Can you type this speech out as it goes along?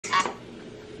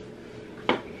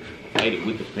Ate it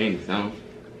with the panties on.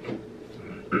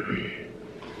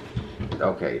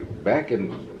 Okay, back in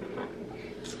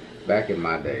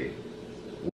my day.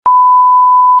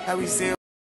 How we say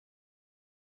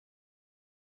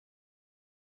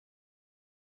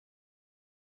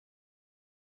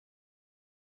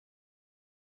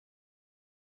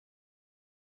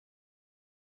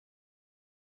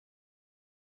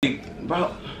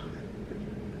Bro,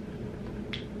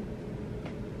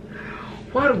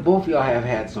 Why do both of y'all have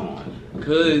hats on?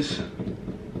 cause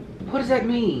What does that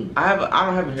mean? I don't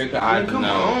have a haircut. I come know.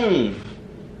 on.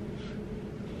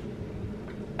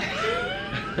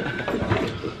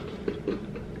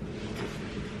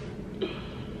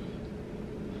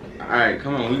 Alright,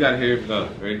 come on, we gotta hear it go.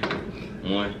 Ready?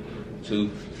 1,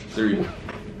 2, 3.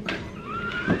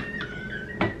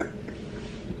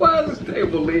 Why is this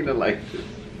table leaning like this?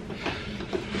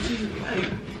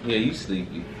 Yeah, you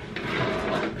sleepy.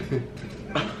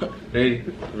 Ready?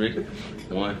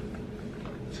 1,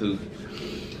 2,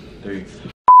 3.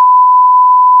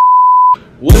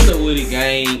 What's up with it,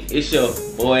 gang? It's your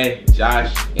boy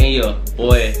Josh and your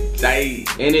boy Jay,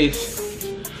 and it's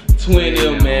Twin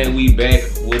M, man. We back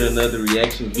with another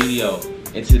reaction video,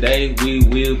 and today we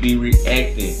will be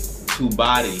reacting to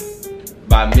Body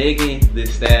by Megan Thee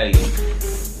Stallion.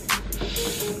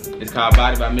 It's called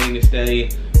Body by Megan Thee Stallion.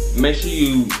 Make sure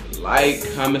you like,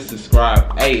 comment,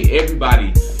 subscribe. Hey,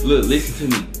 everybody, look, listen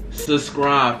to me.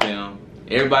 Subscribe, fam.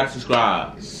 Everybody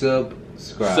subscribe.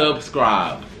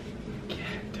 Subscribe.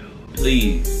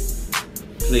 Please.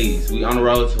 Please. We on the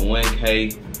road to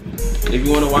 1K. If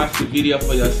you want to watch the video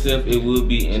for yourself, it will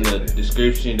be in the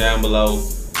description down below.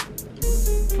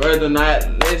 Further not,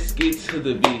 let's get to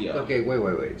the video. Okay,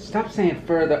 wait. Stop saying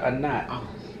further or not. Oh.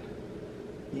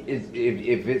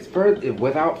 If it's further,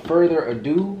 without further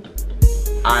ado.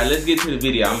 Alright, let's get to the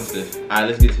video. Alright,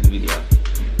 let's get to the video.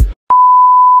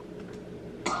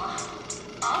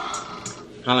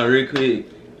 Hold on, real quick.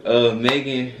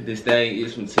 Megan Thee Stallion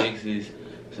is from Texas,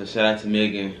 so shout out to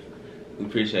Megan. We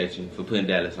appreciate you for putting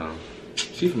Dallas on.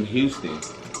 She from Houston.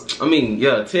 I mean,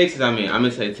 yeah, Texas. I'm gonna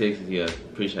say Texas. Yeah,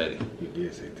 appreciate it. You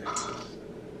did say Texas.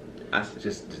 I said,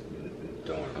 just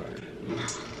don't worry about it.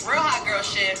 Real hot girl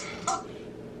shit.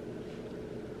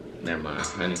 never mind,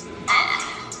 honey.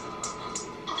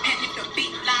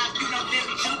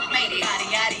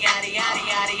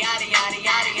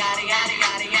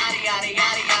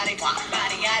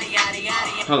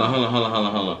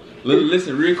 Hold on.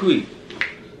 Listen, real quick.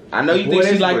 I know you think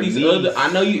she like these other.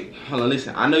 I know you. Hold on,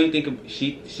 listen. I know you think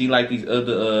she like these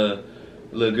other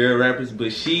little girl rappers,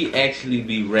 but she actually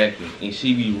be rapping and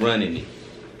she be running it.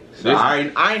 So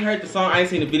I ain't heard the song. I ain't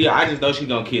seen the video. I just know she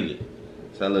gonna kill it.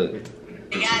 So look.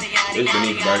 It's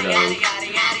Beneath Burgos.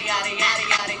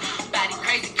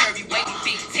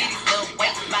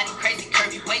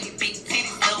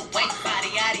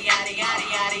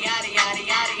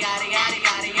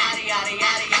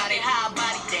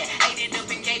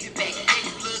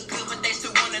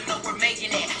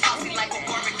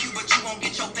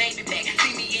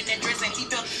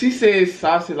 She says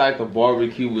saucy like a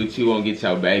barbecue, but you won't get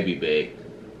your baby back.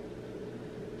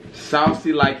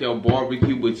 Saucy like your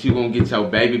barbecue, but you won't get your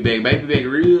baby back. Baby back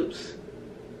ribs?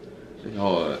 It's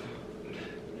hard.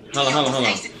 Hold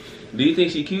on. Do you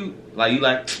think she cute? Like, you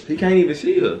like, he can't even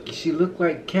see her. She look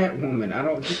like Catwoman.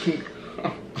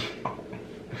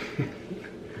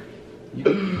 You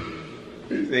can't.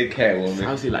 He said Catwoman.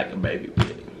 Saucy like a baby back.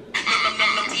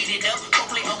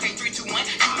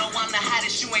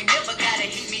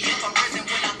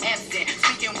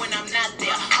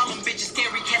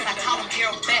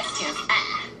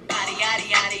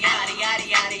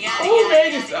 Oh,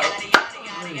 Vegas.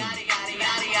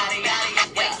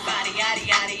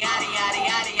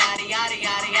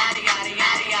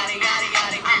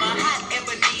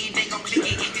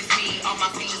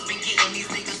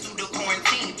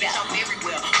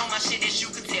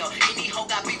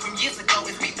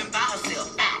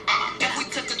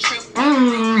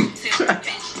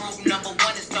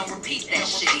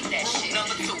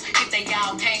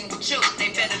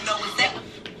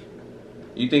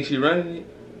 You think she running it?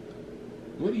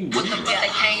 What are you doing?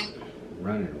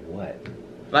 Running what?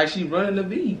 Like she running the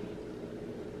beat.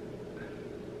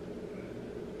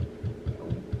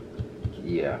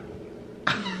 Yeah.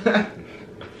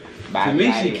 To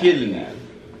me, she killing it.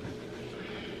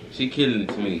 She killing it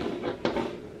to me.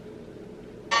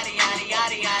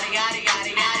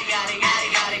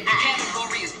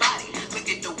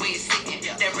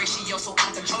 So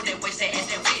I control that waist that ass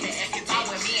that fitness. If you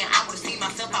with me and I would've seen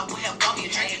myself, I would have bought me a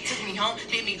drink. Took me home,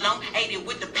 did me long, ate it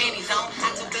with the panties on. I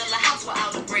could build a house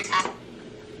without a brick.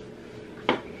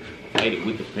 Ate it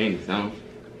with the panties on.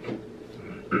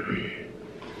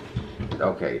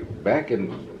 Okay, back in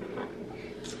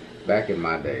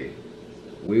my day,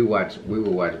 we would watch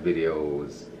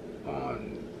videos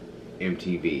on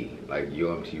MTV, like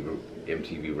your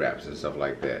MTV Raps and stuff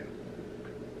like that.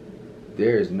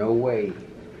 There is no way,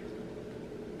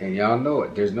 and y'all know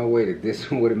it, there's no way that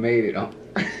this one would have made it on.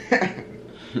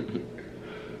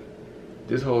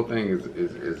 This whole thing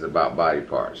is about body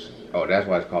parts. Oh, that's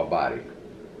why it's called Body.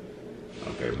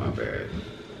 Okay, my bad.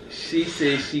 She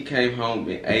said she came home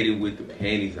and ate it with the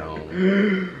panties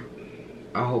on.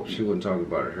 I hope she wasn't talking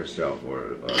about it herself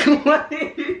or. What?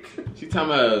 She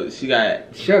talking about she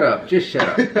got. Shut up! Just shut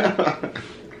up.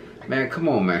 Man, come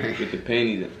on, man. With the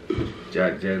panties in.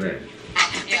 Jalen.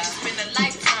 Yeah, spend a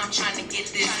lifetime trying to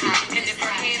get this hot. And if her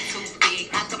head too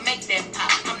big, I can make that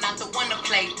pop. I'm not the one to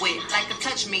play with, like a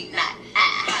touch me not.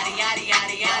 Body yaddy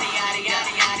yaddy yaddy yaddy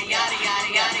yaddy yaddy yaddy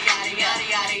yaddy yaddy yaddy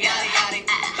yaddy yaddy yaddy yaddy.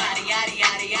 Body yaddy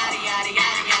yaddy yaddy yaddy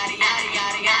yaddy yaddy yaddy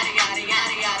yaddy yaddy yaddy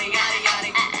yaddy yaddy yaddy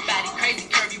yaddy. Body crazy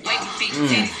curvy wavy feet,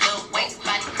 titties little waist.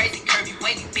 Body crazy curvy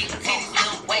wavy feet, titties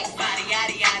little waist. Body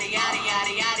yaddy yaddy yaddy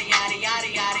yaddy yaddy yaddy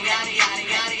yaddy yaddy yaddy yaddy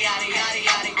yaddy yaddy yaddy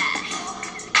yaddy.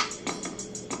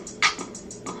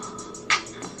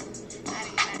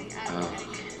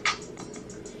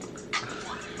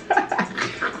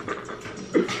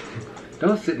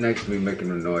 Don't sit next to me making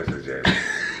the noises, Jalen.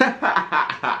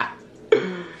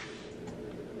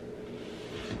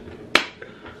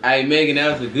 Hey Megan,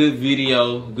 that was a good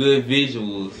video, good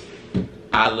visuals.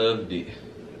 I loved it.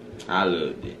 I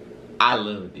loved it. I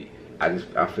loved it.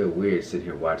 I feel weird sitting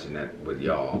here watching that with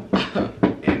y'all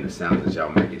and the sounds that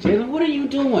y'all making. Jalen, what are you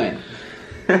doing?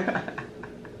 I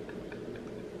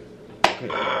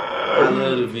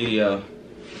love the video.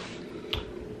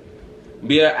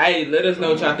 But yeah, hey, let us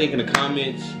know what y'all think in the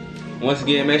comments. Once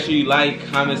again, make sure you like,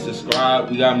 comment, subscribe.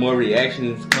 We got more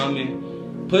reactions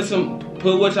coming. Put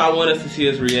what y'all want us to see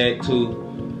us react to.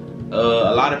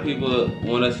 A lot of people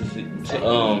want us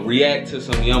to react to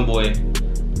some young boy,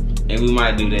 and we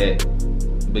might do that.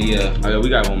 But yeah, okay, we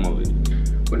got one more video.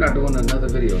 We're not doing another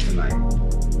video tonight.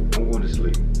 I'm going to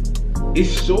sleep.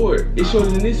 It's short. It's shorter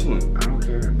than this one. I don't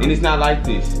care. And it's not like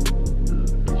this.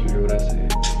 Did you hear what I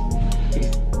said?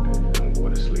 I'm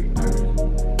going to sleep.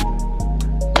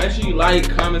 Make sure you like,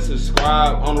 comment,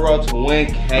 subscribe. On the road to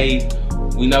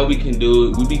 1K. We know we can do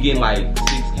it. We be getting like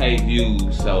 6K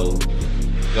views, so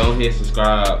go ahead,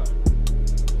 subscribe.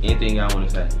 Anything y'all want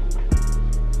to say?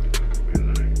 Good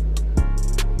night.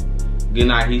 Good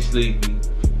night. He's sleepy.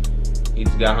 He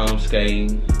just got home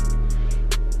skating.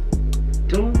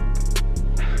 I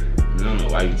don't know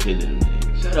why you chilling.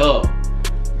 Shut up.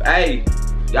 Hey,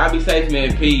 y'all be safe,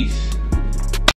 man. Peace.